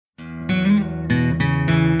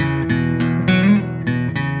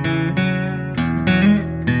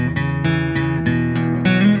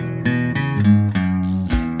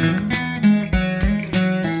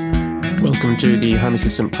to the Home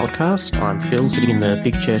Assistant podcast. I'm Phil, sitting in the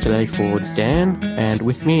big chair today for Dan, and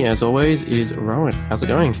with me, as always, is Rowan. How's it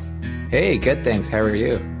going? Hey, good, thanks. How are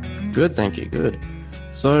you? Good, thank you. Good.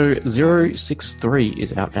 So 063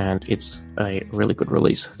 is out, and it's a really good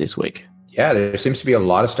release this week. Yeah, there seems to be a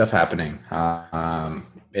lot of stuff happening.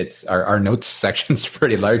 It's our notes section's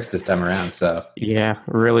pretty large this time around. So yeah,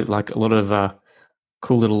 really like a lot of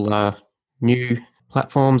cool little new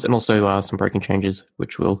platforms, and also some breaking changes,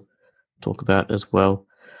 which we'll talk about as well.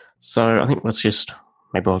 So I think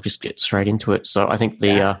maybe I'll just get straight into it. So I think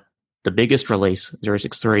the biggest release,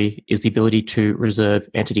 063, is the ability to reserve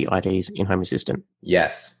entity IDs in Home Assistant.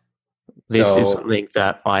 yes, This is something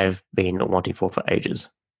that I've been wanting for ages.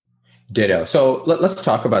 ditto. So let's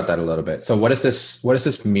talk about that a little bit. So what does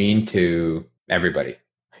this mean to everybody?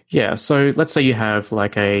 Yeah, so let's say you have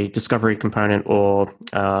like a discovery component, or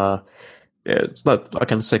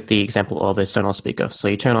let's take the example of a Sonos speaker. So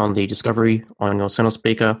you turn on the discovery on your Sonos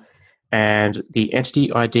speaker, and the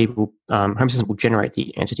entity ID will Home Assistant will generate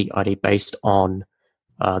the entity ID based on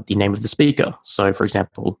the name of the speaker. So, for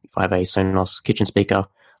example, if I have a Sonos kitchen speaker,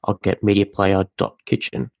 I'll get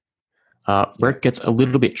mediaplayer.kitchen. Where it gets a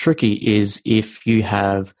little bit tricky is if you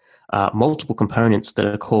have multiple components that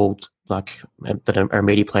are called that are a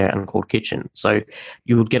media player and called kitchen. So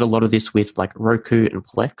you would get a lot of this with like Roku and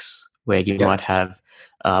Plex, where you might have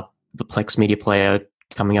the Plex media player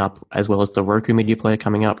coming up as well as the Roku media player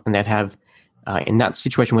coming up, and they'd have in that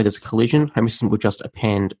situation where there's a collision, Home Assistant will just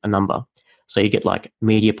append a number. So you get like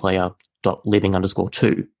media player living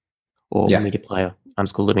 _2 or media player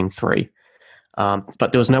 _living 3.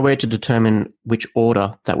 But there was no way to determine which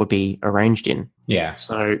order that would be arranged in. Yeah.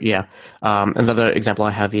 So, another example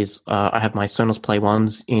I have is I have my Sonos Play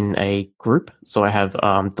 1s in a group. So I have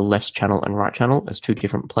the left channel and right channel as two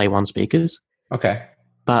different Play 1 speakers. Okay.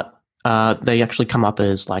 But they actually come up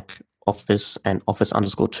as like Office and Office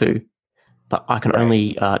 _2. But I can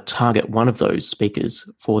only target one of those speakers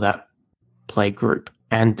for that Play group.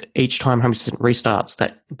 And each time Home Assistant restarts,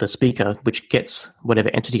 the speaker, which gets whatever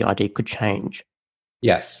entity ID, could change.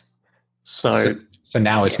 Yes. So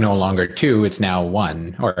now it's no longer 2, it's now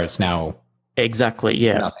 1, or it's now... Exactly,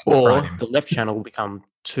 yeah. Or the left channel will become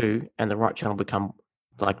 2 and the right channel will become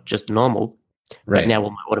like just normal. Right. But now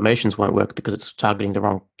all my automations won't work because it's targeting the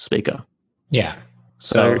wrong speaker. Yeah.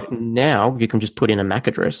 So now you can just put in a MAC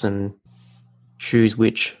address and choose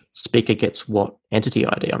which speaker gets what entity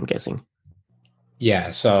ID, I'm guessing.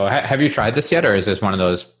 Yeah. So have you tried this yet, or is this one of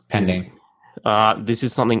those pending? This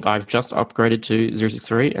is something I've just upgraded to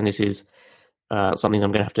 063, and this is something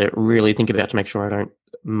I'm going to have to really think about to make sure I don't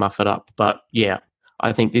muff it up. But yeah,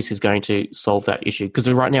 I think this is going to solve that issue, because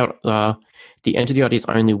right now the entity IDs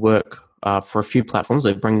only work for a few platforms.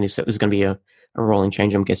 They're bringing this. There's going to be a rolling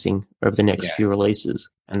change, I'm guessing, over the next few releases,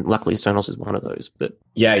 and luckily Sonos is one of those. But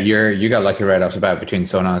yeah, you got lucky right off the bat between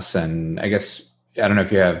Sonos and I guess. I don't know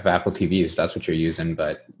if you have Apple TVs, that's what you're using,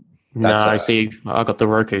 but... I see. I got the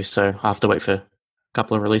Roku, so I have to wait for a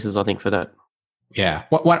couple of releases, I think, for that. Yeah,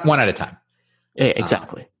 one at a time. Yeah,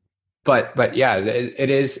 exactly. But yeah, it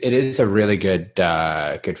is a really good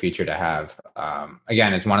feature to have.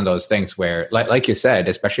 Again, it's one of those things where, like you said,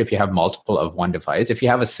 especially if you have multiple of one device, if you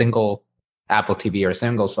have a single Apple TV or a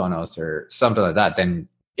single Sonos or something like that, then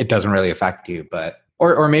it doesn't really affect you. But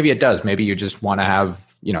or maybe it does. Maybe you just want to have,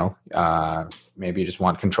 maybe you just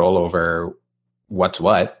want control over what's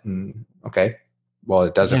what. Okay, well,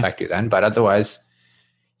 it does affect you then. But otherwise,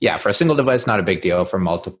 yeah, for a single device, not a big deal. For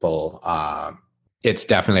multiple, it's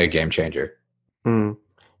definitely a game changer.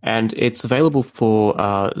 And it's available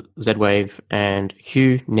for Z-Wave and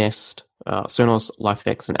Hue, Nest, Sonos,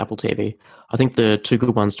 LifeX, and Apple TV. I think the two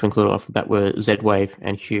good ones to include off the bat were Z-Wave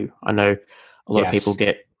and Hue. I know a lot of people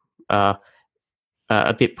get a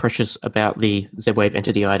bit precious about the Z-Wave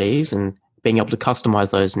entity IDs, and being able to customize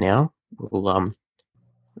those now will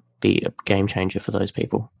be a game changer for those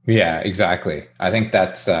people. Yeah, exactly. I think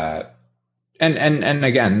that's and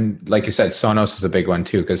again, like you said, Sonos is a big one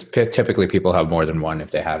too, because typically people have more than one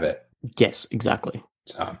if they have it. Yes, exactly.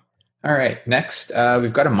 So, all right. Next,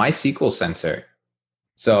 we've got a MySQL sensor.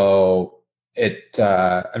 So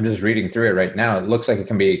I'm just reading through it right now. It looks like it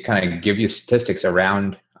can be kind of give you statistics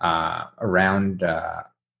around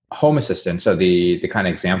Home Assistant. So the kind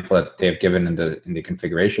of example that they've given in the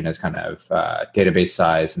configuration is kind of database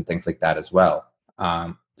size and things like that as well.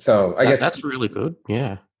 So I guess that's really good.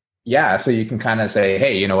 Yeah. Yeah. So you can kind of say,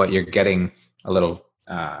 hey, you know what, you're getting a little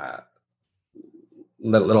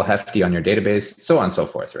hefty on your database, so on and so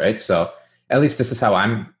forth, right? So at least this is how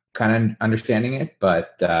I'm kind of understanding it.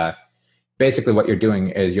 But basically what you're doing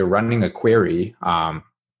is you're running a query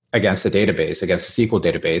against the database, against the SQL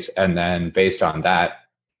database, and then based on that,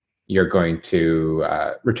 you're going to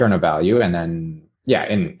return a value, and then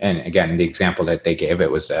and again, the example that they gave,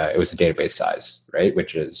 it was a database size, right,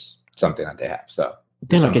 which is something that they have. So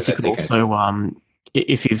Then I something guess you that could they can. also,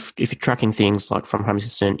 if you're tracking things like from Home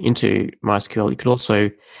Assistant into MySQL, you could also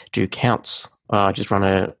do counts. Just run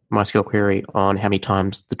a MySQL query on how many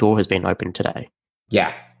times the door has been opened today, Yeah,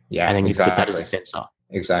 and yeah, then you put that as a exactly. sensor.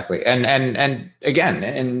 Exactly. And again,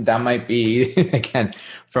 and that might be again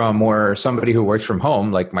from more somebody who works from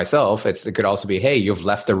home like myself, it could also be, hey, you've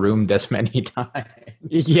left the room this many times,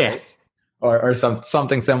 Yeah. right? Or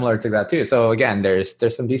something similar to that too. So again, there's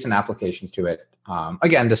some decent applications to it.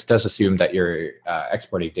 Again, this does assume that you're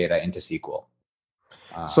exporting data into SQL.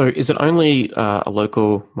 So is it only a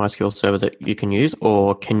local MySQL server that you can use,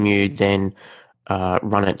 or can you then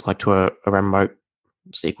run it like to a remote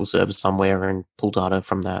SQL server somewhere and pull data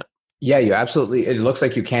from that? Yeah, you absolutely. It looks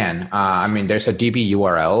like you can. I mean, there's a DB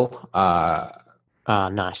URL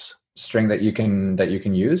Nice. string that you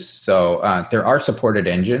can use. So there are supported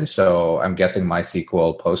engines. So I'm guessing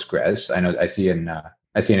MySQL, Postgres. I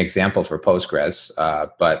see an example for Postgres,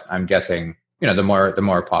 but I'm guessing the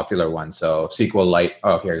more popular one. So SQLite.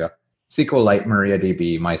 Oh, here you go. SQLite,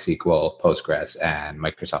 MariaDB, MySQL, Postgres, and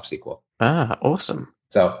Microsoft SQL. Awesome.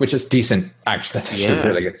 So which is decent. Actually, that's actually Yeah,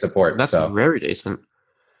 really good support. that's So very decent.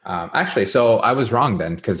 actually, so I was wrong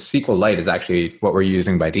then because SQLite is actually what we're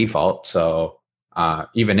using by default. So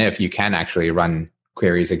even if you can actually run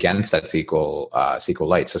queries against that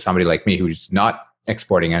SQLite, so somebody like me who's not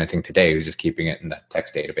exporting anything today, who's just keeping it in that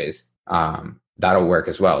text database, that'll work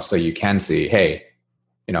as well. So you can see, hey,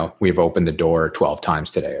 we've opened the door 12 times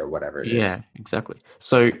today or whatever it is. Yeah, exactly.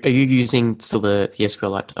 So are you using still the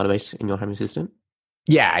SQLite database in your Home Assistant?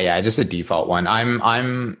 Yeah, just a default one.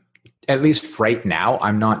 I'm at least right now,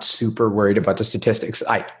 I'm not super worried about the statistics.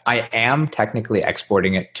 I am technically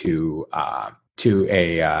exporting it to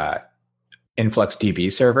a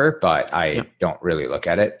InfluxDB server, but I Yep. don't really look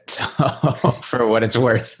at it. So for what it's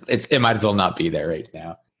worth, it might as well not be there right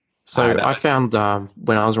now. So I That's found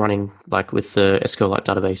when I was running like with the SQLite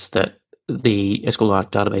database that the SQLite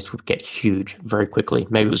database would get huge very quickly.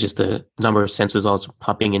 Maybe it was just the number of sensors I was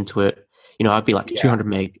pumping into it. I'd be like yeah. 200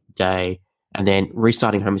 meg a day, and then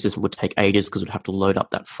restarting Home Assistant would take ages because it would have to load up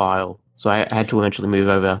that file. So I had to eventually move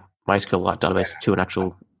over my SQLite database to an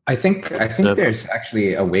actual I think server. there's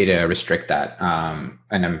actually a way to restrict that,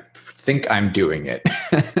 and think I'm doing it.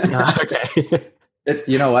 Okay. It's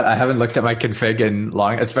what, I haven't looked at my config in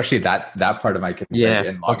long, especially that part of my config Yeah,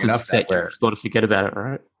 in long once it's enough that set, you where sort of forget about it,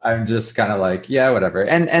 right? I'm just kind of like, yeah, whatever.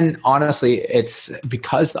 And honestly, it's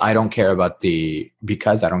because I don't care about the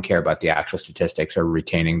actual statistics or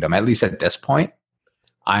retaining them, at least at this point.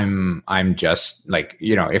 I'm just like,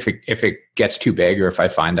 if it gets too big or if I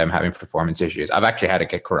find I'm having performance issues, I've actually had it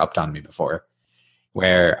get corrupt on me before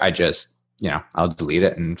where I just, I'll delete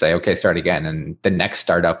it and say, okay, start again. And the next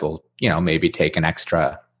startup will, maybe take an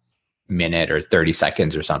extra minute or 30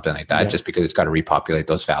 seconds or something like that, Yeah. just because it's got to repopulate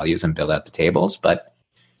those values and build out the tables. But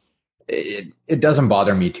it doesn't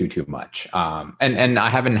bother me too much. And I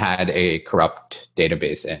haven't had a corrupt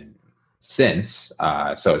database since.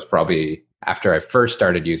 So it's probably after I first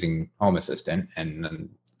started using Home Assistant, and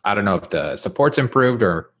I don't know if the support's improved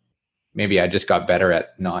or maybe I just got better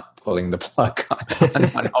at not pulling the plug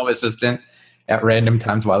on Home Assistant at random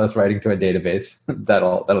times while it's writing to a database.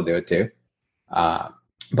 That'll do it too.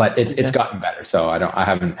 But it's Yeah. gotten better, so I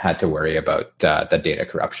haven't had to worry about the data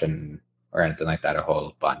corruption or anything like that a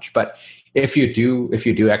whole bunch. But if you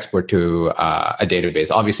do export to a database,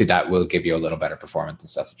 obviously that will give you a little better performance and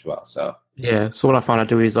stuff as well. So Yeah. So what I find I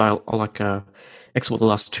do is I like export the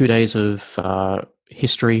last 2 days of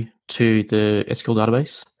history to the SQL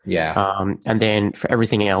database. yeah, And then for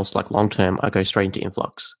everything else, like long term, I go straight into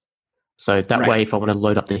Influx. So that right. way, if I want to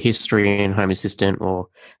load up the history in Home Assistant or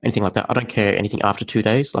anything like that, I don't care anything after 2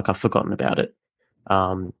 days. Like I've forgotten about it.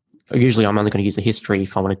 Um, Usually, I'm only going to use the history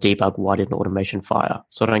if I want to debug why did an automation fire.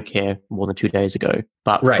 So I don't care more than 2 days ago.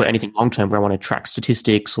 But for Right. anything long term where I want to track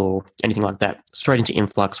statistics or anything like that, straight into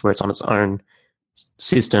Influx where it's on its own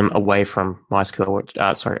system away from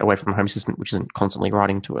MySQL, away from Home Assistant, which isn't constantly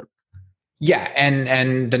writing to it. Yeah,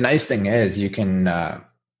 and the nice thing is you can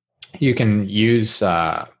use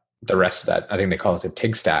the rest of that. I think they call it the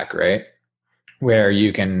TIG stack, right? Where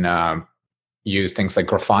you can use things like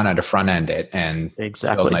Grafana to front end it and build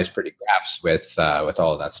Exactly. nice, pretty graphs with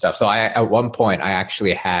all of that stuff. So at one point I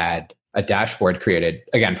actually had a dashboard created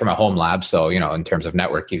again from a home lab. So in terms of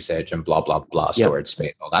network usage and blah blah blah, Yep. storage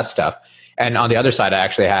space, all that stuff. And on the other side, I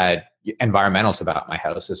actually had environmentals about my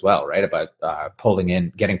house as well, right? About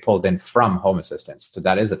getting pulled in from Home Assistant. So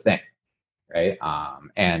that is a thing, right?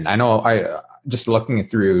 And I know just looking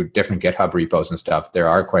through different GitHub repos and stuff, there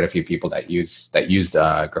are quite a few people that used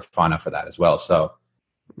Grafana for that as well. So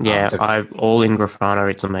Yeah, I'm all in Grafana.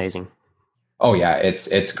 It's amazing. oh yeah,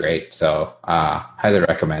 it's great. So highly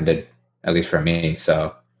recommended, at least for me.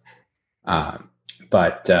 So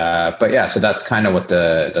but yeah, so that's kind of what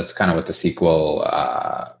the SQL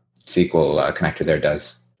connector there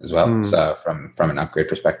does as well. So from an upgrade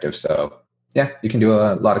perspective, so yeah, you can do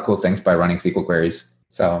a lot of cool things by running SQL queries.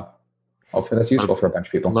 So hopefully that's useful for a bunch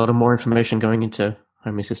of people. A lot of more information going into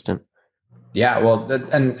Home Assistant. Yeah, well,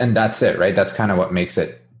 and that's it, right? That's kind of what makes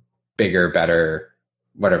it bigger, better,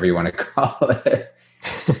 whatever you want to call it,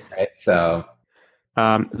 right? So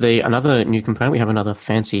another new component, we have another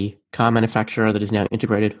fancy car manufacturer that is now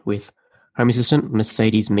integrated with Home Assistant.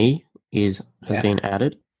 Mercedes-Me has been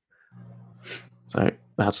added. So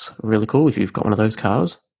that's really cool if you've got one of those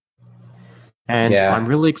cars. And I'm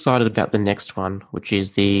really excited about the next one, which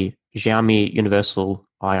is the Xiaomi Universal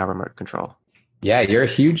IR Remote Control. Yeah, you're a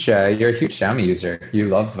huge Xiaomi user. You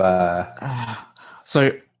love.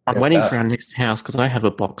 So I'm waiting for our next house because I have a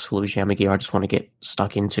box full of Xiaomi gear I just want to get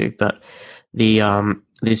stuck into. But the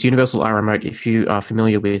this Universal IR Remote, if you are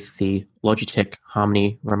familiar with the Logitech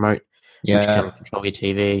Harmony remote, which can control your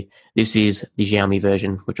TV, this is the Xiaomi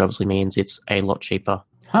version, which obviously means it's a lot cheaper.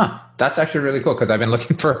 Huh. That's actually really cool because I've been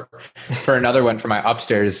looking for another one for my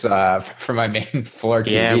upstairs for my main floor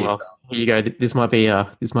TV. Yeah, well, here you go. This might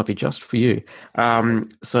be just for you.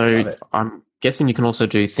 So I'm guessing you can also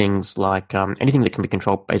do things like anything that can be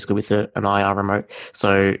controlled basically with an IR remote.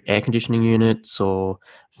 So air conditioning units or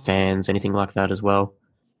fans, anything like that as well.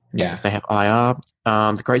 Yeah, if they have IR.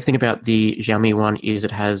 The great thing about the Xiaomi one is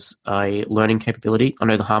it has a learning capability. I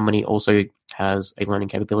know the Harmony also has a learning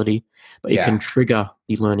capability, but it can trigger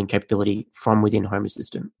the learning capability from within Home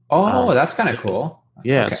Assistant. Oh, that's kind of cool.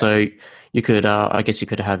 Yeah, so you could, I guess you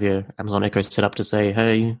could have your Amazon Echo set up to say,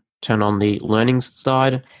 hey, turn on the learning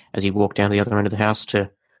side as you walk down to the other end of the house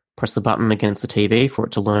to press the button against the TV for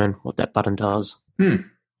it to learn what that button does.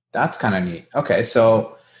 That's kind of neat. Okay,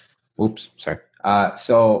 so, sorry.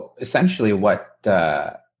 So essentially what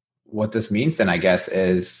this means then, I guess,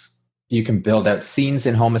 is you can build out scenes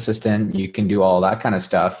in Home Assistant. You can do all that kind of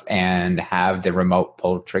stuff and have the remote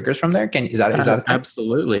pull triggers from there. Is that a thing?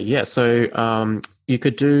 Absolutely, yeah. So you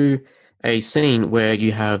could do a scene where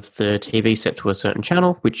you have the TV set to a certain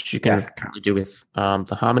channel, which you can currently do with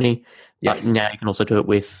the Harmony. But now you can also do it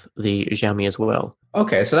with the Xiaomi as well.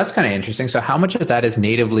 Okay, so that's kind of interesting. So how much of that is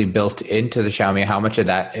natively built into the Xiaomi? How much of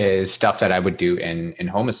that is stuff that I would do in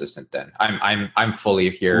Home Assistant then? I'm fully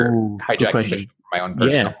here hijacking for my own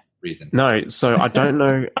personal reasons. No, so I don't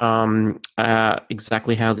know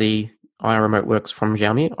exactly how the IR remote works from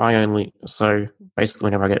Xiaomi. So basically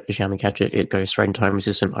whenever I get a Xiaomi gadget, it goes straight into Home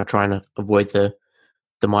Assistant. I try and avoid the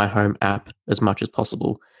My Home app as much as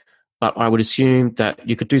possible. But I would assume that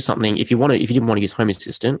you could do something if you didn't want to use Home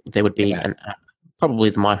Assistant, there would be an app, probably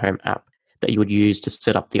the My Home app, that you would use to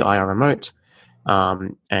set up the IR remote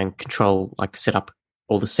and control, like set up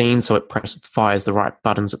all the scenes so it fires the right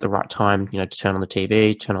buttons at the right time, to turn on the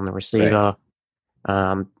TV, turn on the receiver,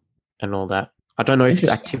 and all that. I don't know if it's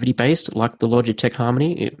activity based like the Logitech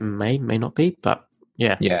Harmony. It may not be, but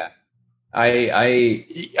yeah. Yeah.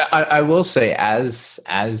 I will say as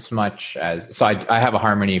much as I have a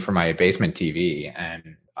Harmony for my basement TV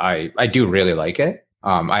and I do really like it.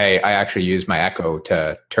 I actually use my Echo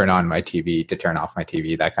to turn on my TV, to turn off my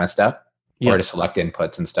TV, that kind of stuff, or to select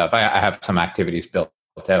inputs and stuff. I have some activities built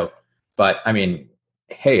out, but I mean,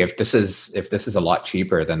 hey, if this is a lot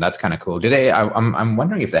cheaper, then that's kind of cool. Do they? I'm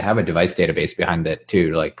wondering if they have a device database behind it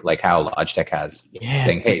too, like how Logitech has,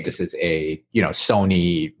 saying, hey, this is a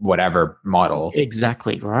Sony whatever model.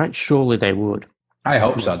 Exactly right. Surely they would. I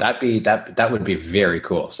hope so. That would be very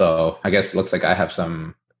cool. So I guess it looks like I have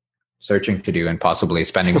some searching to do and possibly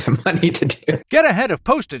spending some money to do. Get ahead of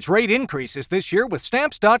postage rate increases this year with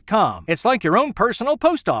Stamps.com. It's like your own personal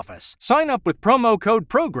post office. Sign up with promo code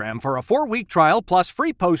PROGRAM for a 4-week trial plus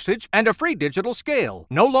free postage and a free digital scale.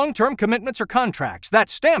 No long-term commitments or contracts.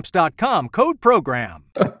 That's Stamps.com, code PROGRAM.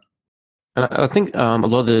 And I think a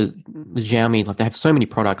lot of the Xiaomi, they have so many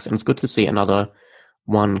products, and it's good to see another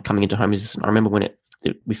one coming into Home Assistant. I remember when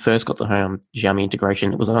we first got the Xiaomi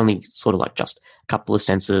integration, it was only sort of just a couple of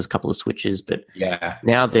sensors, a couple of switches, but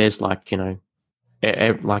now there's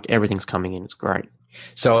everything's coming in. It's great.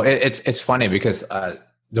 So it's funny because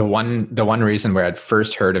the one reason where I'd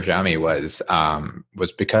first heard of Xiaomi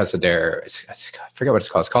was because of their, I forget what it's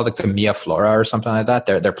called. It's called like the Mia Flora or something like that.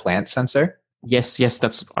 Their plant sensor. Yes, yes,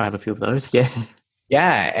 that's I have a few of those. Yeah.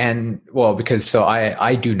 Yeah, and well, because so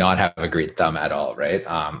I do not have a green thumb at all, right?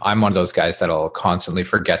 I'm one of those guys that'll constantly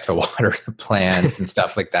forget to water the plants and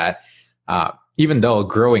stuff like that. Even though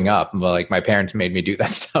growing up, well, like my parents made me do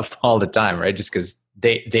that stuff all the time, right? Just because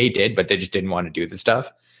they did, but they just didn't want to do the stuff.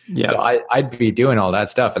 Yeah. So I'd be doing all that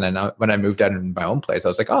stuff, and then when I moved out in my own place, I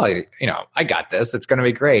was like, oh, I got this. It's going to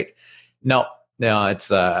be great. No, no, it's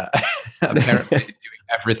apparently doing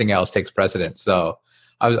everything else takes precedence. So.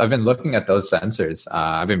 I've been looking at those sensors.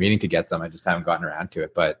 I've been meaning to get some. I just haven't gotten around to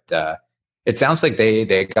it. But it sounds like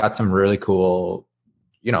they got some really cool,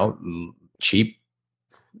 cheap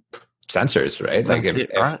sensors, right? That's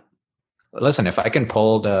it, right? Listen, if I can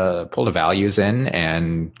pull the values in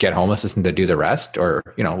and get Home Assistant to do the rest, or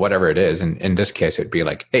whatever it is, and in this case, it'd be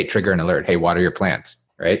like, hey, trigger an alert. Hey, water your plants,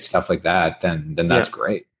 right? Stuff like that. Then that's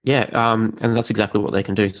great. Yeah, and that's exactly what they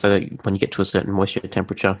can do. So that when you get to a certain moisture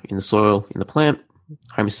temperature in the soil, in the plant,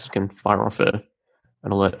 Home Assistant can fire off an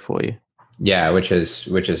alert for you. Yeah, which is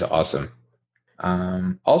awesome.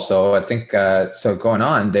 Also, I think so. Going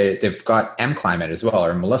on, they've got M Climate as well,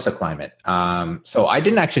 or Melissa Climate. So I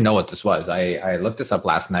didn't actually know what this was. I looked this up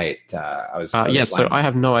last night. I was so I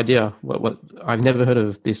have no idea what I've never heard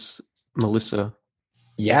of this Melissa.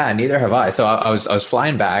 Yeah, neither have I. So I was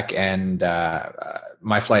flying back, and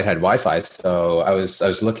my flight had Wi-Fi. So I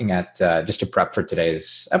was looking at just to prep for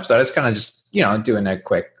today's episode. I was kind of just doing a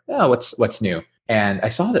quick what's new, and I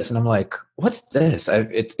saw this, and I'm like, what's this?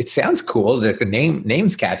 It sounds cool. The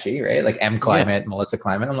name's catchy, right? Like M Climate, Melissa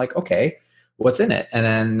Climate. I'm like, okay, what's in it? And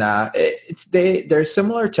then they're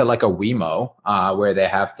similar to like a Wemo, where they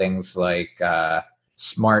have things like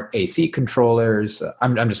smart AC controllers.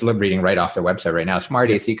 I'm just reading right off their website right now.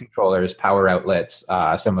 Smart AC controllers, power outlets,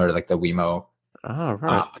 similar to like the Wemo. Oh,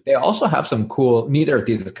 right. But they also have some cool. Neither of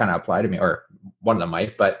these kind of apply to me, or one of them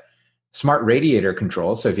might, but smart radiator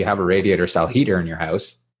control. So if you have a radiator style heater in your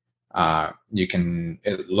house, you can.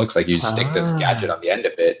 It looks like you stick this gadget on the end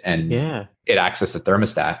of it, and it acts as the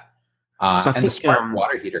thermostat. And the smart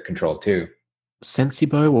water heater control too.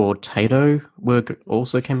 Sensibo or Tato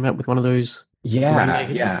also came out with one of those.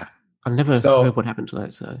 Yeah. I never heard what happened to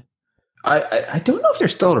that. So I don't know if they're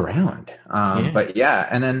still around. But yeah,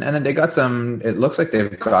 and then they got some. It looks like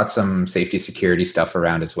they've got some safety security stuff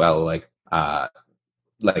around as well, like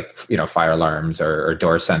fire alarms or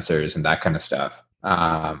door sensors and that kind of stuff.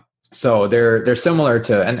 So they're similar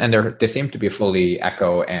to, and they seem to be fully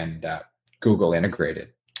Echo and Google integrated.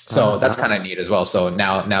 So that's kind of neat as well. So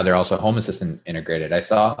now they're also Home Assistant integrated. I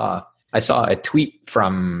saw a tweet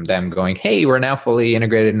from them going, hey, we're now fully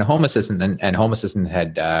integrated in Home Assistant, and Home Assistant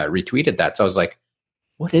had retweeted that. So I was like,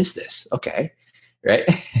 what is this? Okay. Right.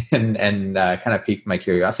 and kind of piqued my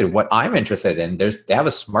curiosity. What I'm interested in, they have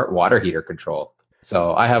a smart water heater control.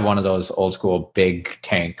 So I have one of those old school big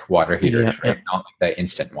tank water heaters, right? Not like the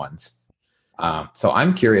instant ones. So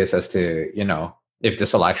I'm curious as to, if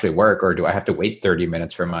this will actually work, or do I have to wait 30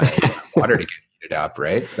 minutes for my water to get heated up,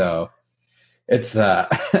 right? So it's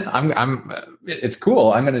it's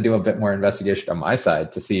cool. I'm going to do a bit more investigation on my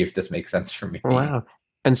side to see if this makes sense for me. Wow.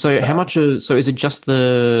 And so how much so is it just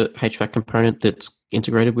the HVAC component that's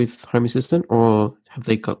integrated with Home Assistant, or have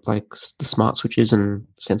they got like the smart switches and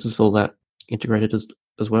sensors, all that integrated as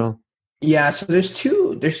well? Yeah, so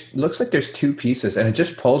looks like there's two pieces, and it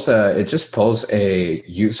just pulls a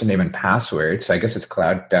username and password. So I guess it's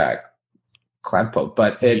cloud pull,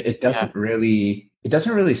 but it doesn't really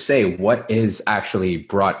say what is actually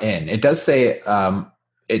brought in. It does say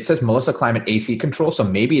it says Melissa Climate AC control, so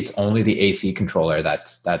maybe it's only the AC controller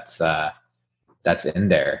that's in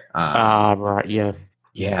there. Right, yeah.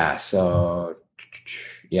 Yeah, so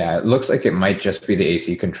yeah, it looks like it might just be the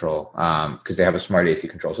AC control because they have a smart AC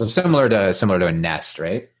control. So similar to a Nest,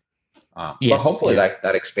 right? But hopefully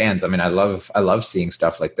that expands. I mean, I love seeing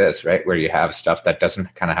stuff like this, right? Where you have stuff that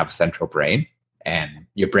doesn't kind of have a central brain, and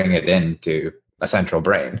you bring it into a central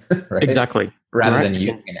brain, right? Exactly. Rather than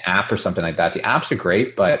using an app or something like that. The apps are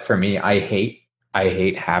great, but for me, I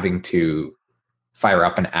hate having to fire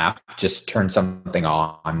up an app, just turn something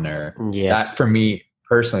on, or that for me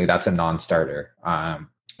personally, that's a non-starter.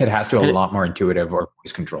 It has to be a lot more intuitive or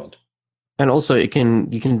voice controlled. And also you can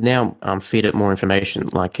now feed it more information,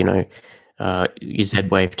 like, your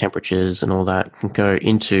Z-wave temperatures and all that can go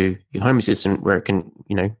into your Home Assistant, where it can,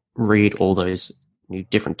 read all those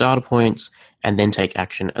different data points and then take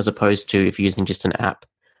action, as opposed to if you're using just an app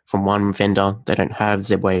from one vendor, they don't have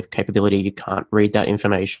Z-wave capability, you can't read that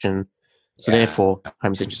information. So therefore,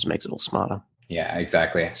 Home Assistant just makes it all smarter. Yeah,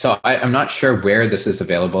 exactly. So I'm not sure where this is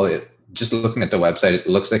available. Just looking at the website, it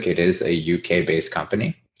looks like it is a UK-based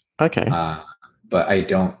company. Okay. but I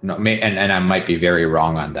don't know. And I might be very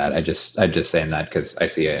wrong on that. I just saying that because I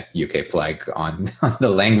see a UK flag on, on the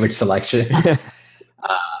language selection.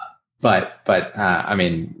 But I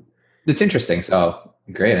mean, it's interesting. So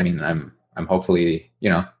great. I mean, I'm hopefully,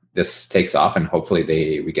 this takes off, and hopefully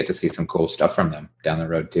we get to see some cool stuff from them down the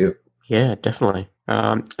road too. Yeah, definitely.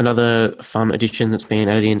 Another fun addition that's been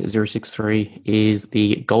added in 063 is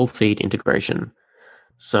the goal feed integration.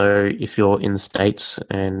 So if you're in the States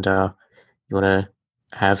and you want to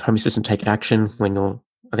have Home Assistant take action when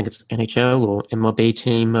I think it's NHL or MLB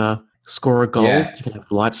team score a goal, Yeah. you can have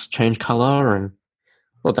the lights change color, and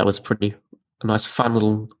well, that was a nice, fun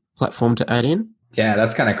little platform to add in. Yeah,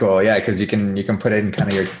 that's kind of cool. Yeah, because you can put in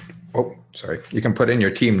kind of you can put in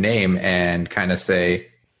your team name and kind of say,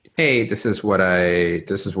 hey, this is what I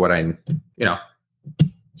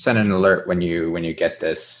send an alert when you get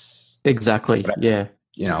this. Exactly. Yeah.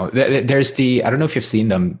 There's I don't know if you've seen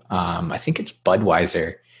them. I think it's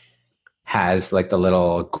Budweiser has like the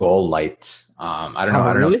little goal lights. I don't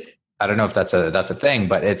know. Really? I don't know if that's a thing,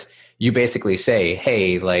 but it's, you basically say,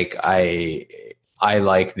 hey, like I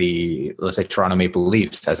like let's say Toronto Maple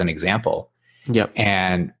Leafs as an example. Yep.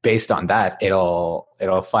 And based on that, it'll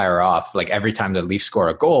fire off like every time the Leafs score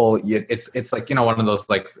a goal. It's like, one of those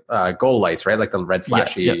like goal lights, right? Like the red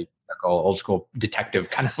flashy, old school detective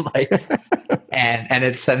kind of lights. and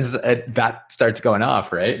it sends that starts going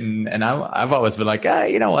off, right? And I've always been like,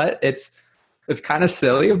 you know what? It's kind of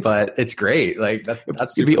silly, but it's great. Like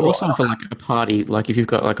that's it'd be cool. awesome for like a party, like if you've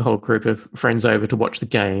got like a whole group of friends over to watch the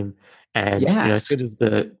game, and as soon as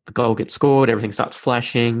the goal gets scored, everything starts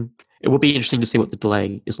flashing. It will be interesting to see what the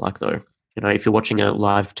delay is like, though. If you're watching a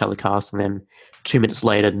live telecast and then 2 minutes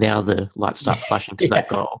later, now the lights start flashing to that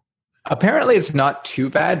goal. Apparently, it's not too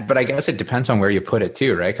bad, but I guess it depends on where you put it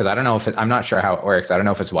too, right? Because I don't know I'm not sure how it works. I don't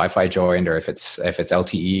know if it's Wi-Fi joined or if it's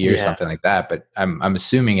LTE or something like that. But I'm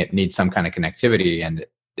assuming it needs some kind of connectivity, and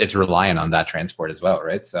it's reliant on that transport as well,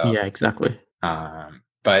 right? So yeah, exactly.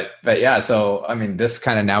 But yeah, so I mean, this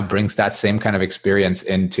kind of now brings that same kind of experience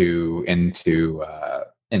into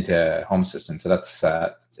Home Assistant. So that's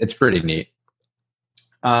it's pretty neat.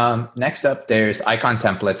 Next up, there's icon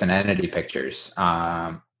templates and entity pictures.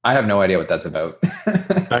 I have no idea what that's about.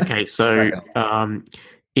 Okay, so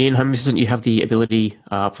in Home Assistant, you have the ability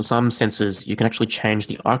for some sensors, you can actually change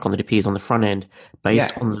the icon that appears on the front end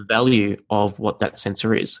based on the value of what that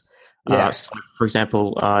sensor is. So, for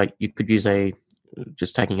example, you could use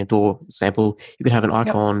just taking a door example, you could have an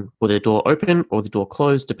icon for the door open or the door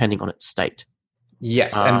closed, depending on its state.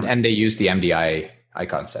 Yes, and they use the MDI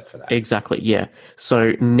icon set for that. Exactly, yeah.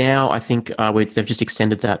 So now I think they've just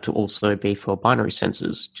extended that to also be for binary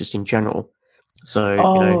sensors, just in general.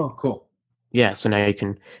 So, cool. Yeah, so now you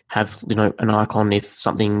can have an icon if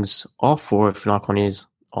something's off or if an icon is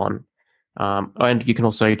on. And you can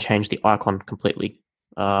also change the icon completely.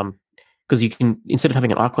 Because you can, instead of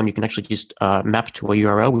having an icon, you can actually just map to a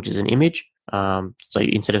URL, which is an image. So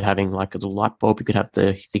instead of having like a little light bulb, you could have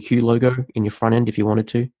the Hue logo in your front end if you wanted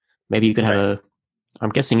to. Maybe you could have I'm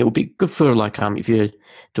guessing it would be good for like if you're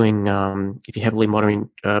doing if you're heavily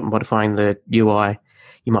modifying the UI,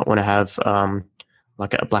 you might want to have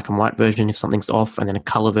like a black and white version if something's off, and then a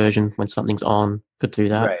color version when something's on. Could do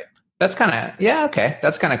that. Right. That's kind of okay.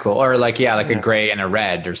 That's kind of cool. Or like a gray and a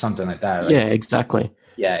red or something like that. Right? Yeah, exactly.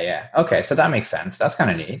 Yeah. Okay, so that makes sense. That's kind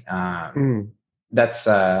of neat. That's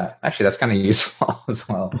actually that's kind of useful as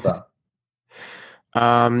well. So.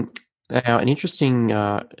 Now, an interesting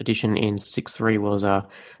addition in 6.3 was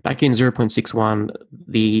back in 0.61,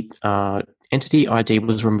 the entity ID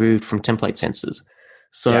was removed from template sensors.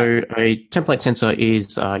 So a template sensor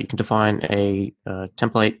is you can define a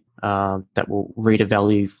template that will read a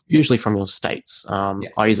value usually from your states.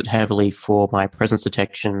 I use it heavily for my presence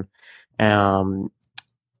detection and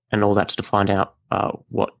all that to find out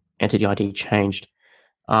what entity ID changed.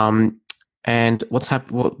 And what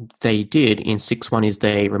they did in 6.1 is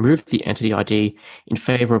they removed the entity ID in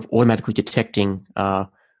favor of automatically detecting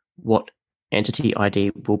what entity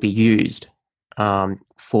ID will be used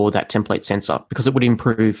for that template sensor, because it would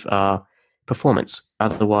improve performance.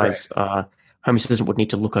 Otherwise, Home Assistant would need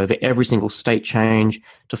to look over every single state change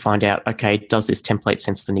to find out, okay, does this template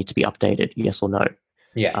sensor need to be updated, yes or no?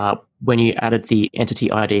 Yeah. When you added the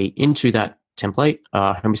entity ID into that template,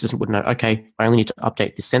 Home Assistant would know, okay, I only need to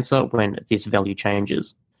update this sensor when this value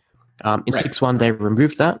changes. In 6.1, they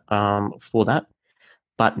removed that for that,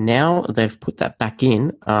 but now they've put that back in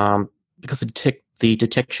because the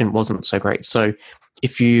detection wasn't so great. So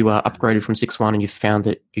if you upgraded from 6.1 and you found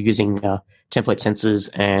that you're using template sensors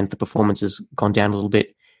and the performance has gone down a little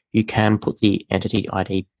bit, you can put the entity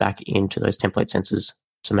ID back into those template sensors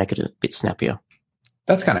to make it a bit snappier.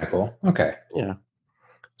 That's kind of cool. Okay. Yeah.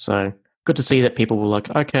 So good to see that people were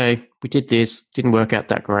like, okay, we did this, didn't work out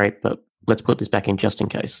that great, but let's put this back in just in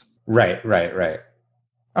case. Right.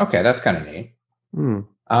 Okay, that's kind of neat. Hmm.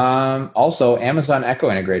 Also, Amazon Echo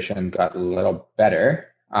integration got a little better.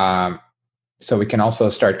 So we can also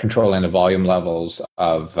start controlling the volume levels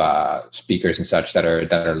of speakers and such that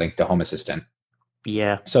are linked to Home Assistant.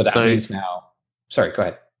 Yeah. So that means now. Sorry, go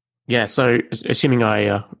ahead. Yeah. So assuming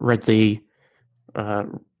I read the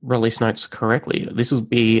release notes correctly, this will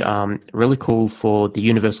be really cool for the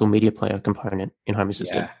universal media player component in Home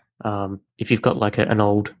Assistant. Yeah. If you've got like an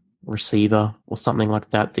old receiver or something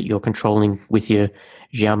like that you're controlling with your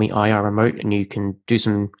Xiaomi IR remote, and you can do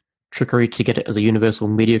some trickery to get it as a universal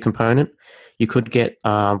media component, you could get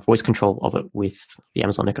voice control of it with the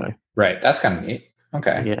Amazon Echo. Right. That's kind of neat.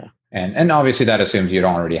 Okay. Yeah. And obviously that assumes you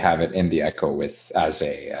don't already have it in the Echo with as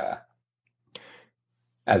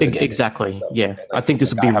exactly. So, yeah. like, I think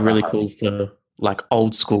this would be really cool for like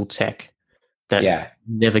old school tech that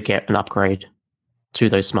never get an upgrade to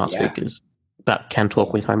those smart speakers, but can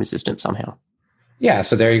talk with Home Assistant somehow. Yeah,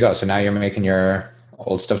 so there you go. So now you're making your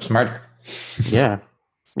old stuff smarter. Yeah.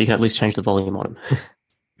 You can at least change the volume on them.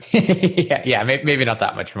 yeah, maybe not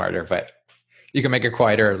that much smarter, but you can make it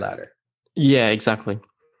quieter or louder. Yeah, exactly.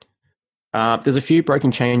 There's a few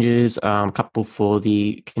broken changes, a couple for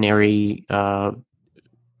the Canary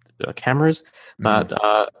cameras, but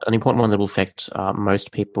an important one that will affect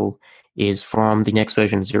most people is from the next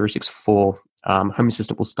version 064. Home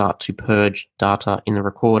Assistant will start to purge data in the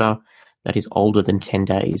recorder that is older than 10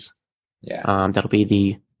 days. Yeah. That'll be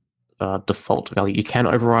the default value. You can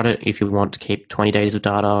override it if you want to keep 20 days of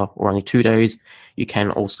data or only 2 days. You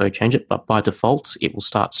can also change it, but by default, it will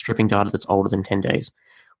start stripping data that's older than 10 days,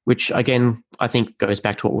 which again, I think goes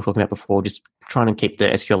back to what we were talking about before, just trying to keep the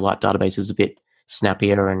SQLite databases a bit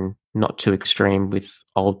snappier and not too extreme with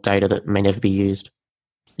old data that may never be used.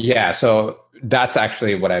 Yeah, so that's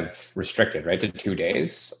actually what I've restricted, right, to 2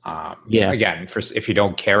 days. Again, if you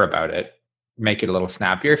don't care about it, make it a little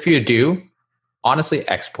snappier. If you do, honestly,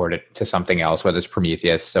 export it to something else, whether it's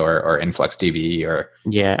Prometheus or InfluxDB or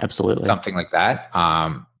absolutely something like that.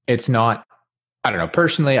 It's not. I don't know.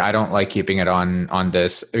 Personally, I don't like keeping it on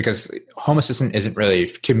this because Home Assistant isn't really,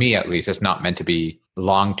 to me at least, it's not meant to be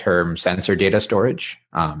long-term sensor data storage.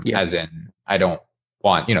 As in, I don't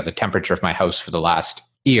want the temperature of my house for the last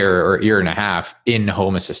year or year and a half in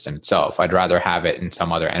Home Assistant itself. I'd rather have it in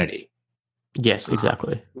some other entity. Yes,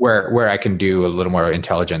 exactly. Where I can do a little more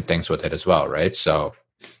intelligent things with it as well, right? So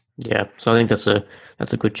yeah, so I think that's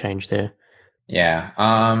a good change there. Yeah.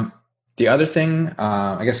 The other thing,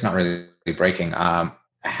 I guess not really breaking,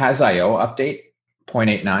 has IO update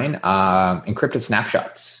 0.89 encrypted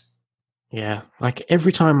snapshots. Yeah, like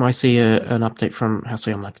every time I see an update from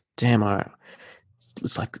Hasio, I'm like, damn,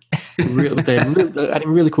 it's like they're adding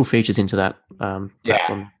really cool features into that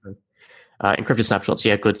platform. Encrypted snapshots,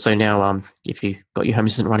 yeah, good. So now, if you got your Home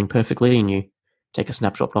Assistant running perfectly and you take a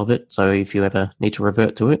snapshot of it, so if you ever need to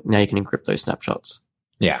revert to it, now you can encrypt those snapshots.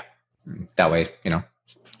 Yeah, that way,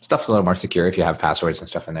 stuff's a little more secure if you have passwords and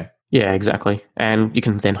stuff in there. Yeah, exactly. And you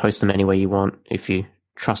can then host them anywhere you want if you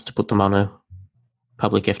trust to put them on a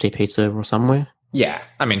public FTP server or somewhere. Yeah,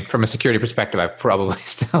 I mean, from a security perspective, I probably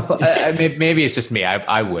still. Maybe it's just me.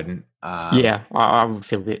 I wouldn't. I would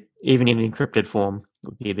feel a bit, even in encrypted form, it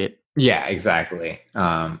would be a bit. Yeah, exactly.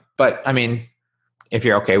 But I mean, if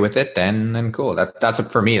you're okay with it, then cool.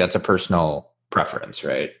 For me, that's a personal preference,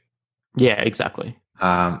 right? Yeah, exactly.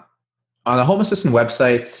 On the Home Assistant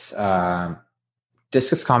websites,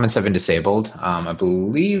 Disqus comments have been disabled. I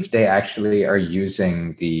believe they actually are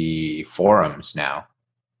using the forums now.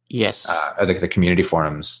 Yes, the community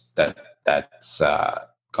forums that's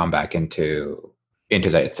gone back into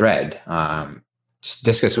that thread.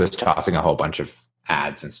 Disqus was tossing a whole bunch of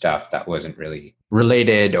ads and stuff that wasn't really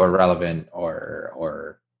related or relevant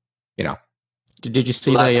or Did you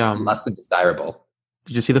see less than desirable?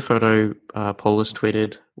 Did you see the photo Paulus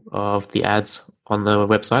tweeted of the ads on the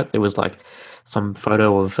website? There was like some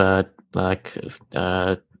photo of like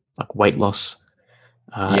weight loss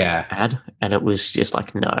ad, and it was just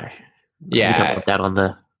like, no, you don't want that on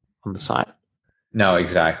the site. No,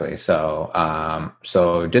 exactly. So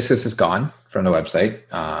Disqus is gone from the website,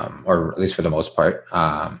 or at least for the most part.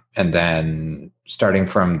 And then starting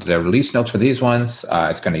from the release notes for these ones,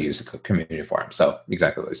 it's going to use a community forum. So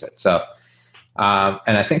exactly what we said. So,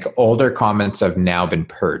 and I think older comments have now been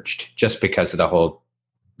purged just because of the whole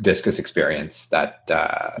Disqus experience that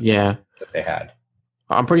they had.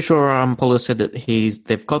 I'm pretty sure Paulus said that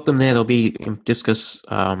they've got them there. They'll be in Disqus,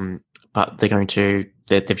 but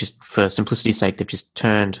they've just, for simplicity's sake, they've just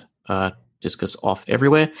turned Disqus off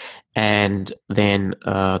everywhere, and then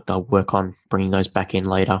they'll work on bringing those back in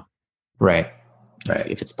later. Right.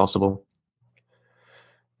 If it's possible.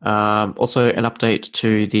 Also, an update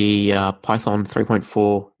to the Python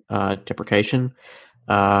 3.4 deprecation.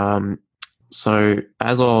 So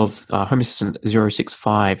as of Home Assistant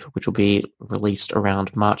 065, which will be released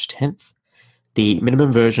around March 10th, the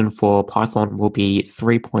minimum version for Python will be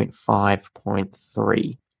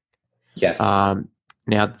 3.5.3. Yes.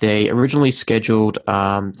 Now, they originally scheduled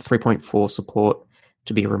 3.4 support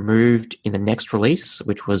to be removed in the next release,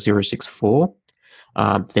 which was 064.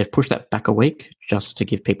 They've pushed that back a week just to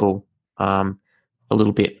give people a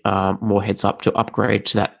little bit more heads up to upgrade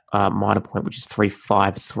to that minor point, which is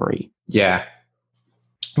 3.5.3. Yeah.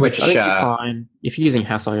 Which I think you're fine if you're using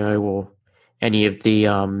Hass.io or any of the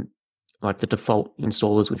like the default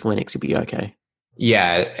installers with Linux, you'll be okay.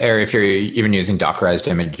 Yeah, or if you're even using Dockerized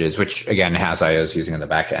images, which again Hass.io is using on the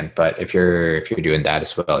back end, but if you're doing that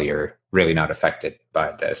as well, you're really not affected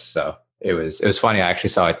by this. So it was funny. I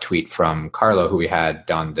actually saw a tweet from Carlo, who we had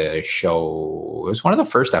on the show. It was one of the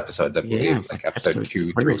first episodes, I believe. Yeah, It was like episode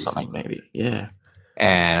 2, 3 or something, maybe. Yeah.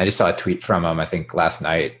 And I just saw a tweet from him, I think last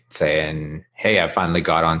night, saying, "Hey, I finally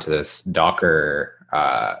got onto this Docker.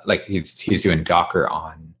 Like he's doing Docker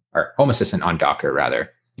on, or Home Assistant on Docker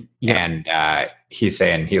rather." Yeah. And he's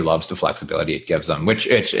saying he loves the flexibility it gives him, which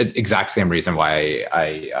it's exact same reason why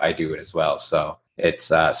I do it as well. So it's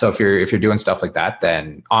so if you're doing stuff like that,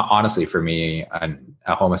 then honestly for me,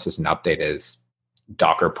 a Home Assistant update is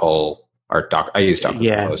Docker pull or Docker. I use Docker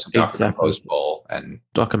Compose, Docker Compose pull, and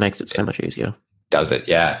Docker makes it so much easier. Does it?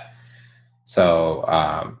 Yeah.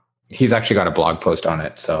 So he's actually got a blog post on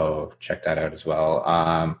it, so check that out as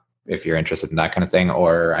well if you're interested in that kind of thing.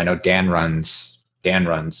 Or I know Dan runs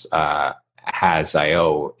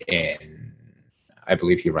Hass.io in, I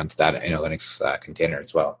believe he runs that in a Linux container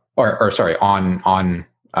as well, or sorry, on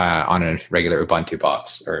a regular Ubuntu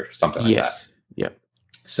box or something like that. Yeah.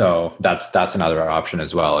 So that's another option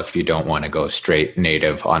as well if you don't want to go straight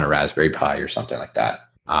native on a Raspberry Pi or something like that.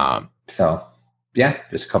 So yeah,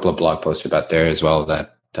 there's a couple of blog posts about there as well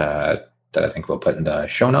that I think we'll put in the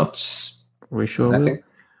show notes. We sure will.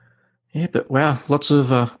 Yeah, but wow, lots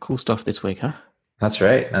of cool stuff this week, huh? That's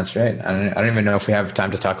right. I don't even know if we have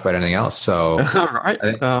time to talk about anything else. So all right,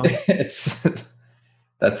 it's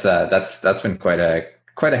that's been quite a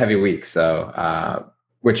heavy week. So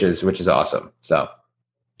which is awesome. So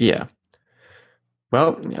yeah.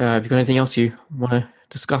 Well, have you got anything else you want to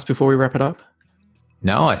discuss before we wrap it up?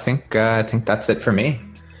 No, I think that's it for me.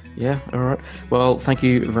 Yeah, all right. Well, thank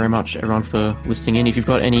you very much, everyone, for listening in. If you've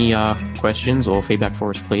got any questions or feedback for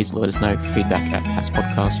us, please let us know.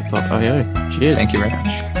 Feedback@hasspodcast.io. Cheers. Thank you very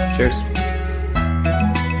much. Cheers.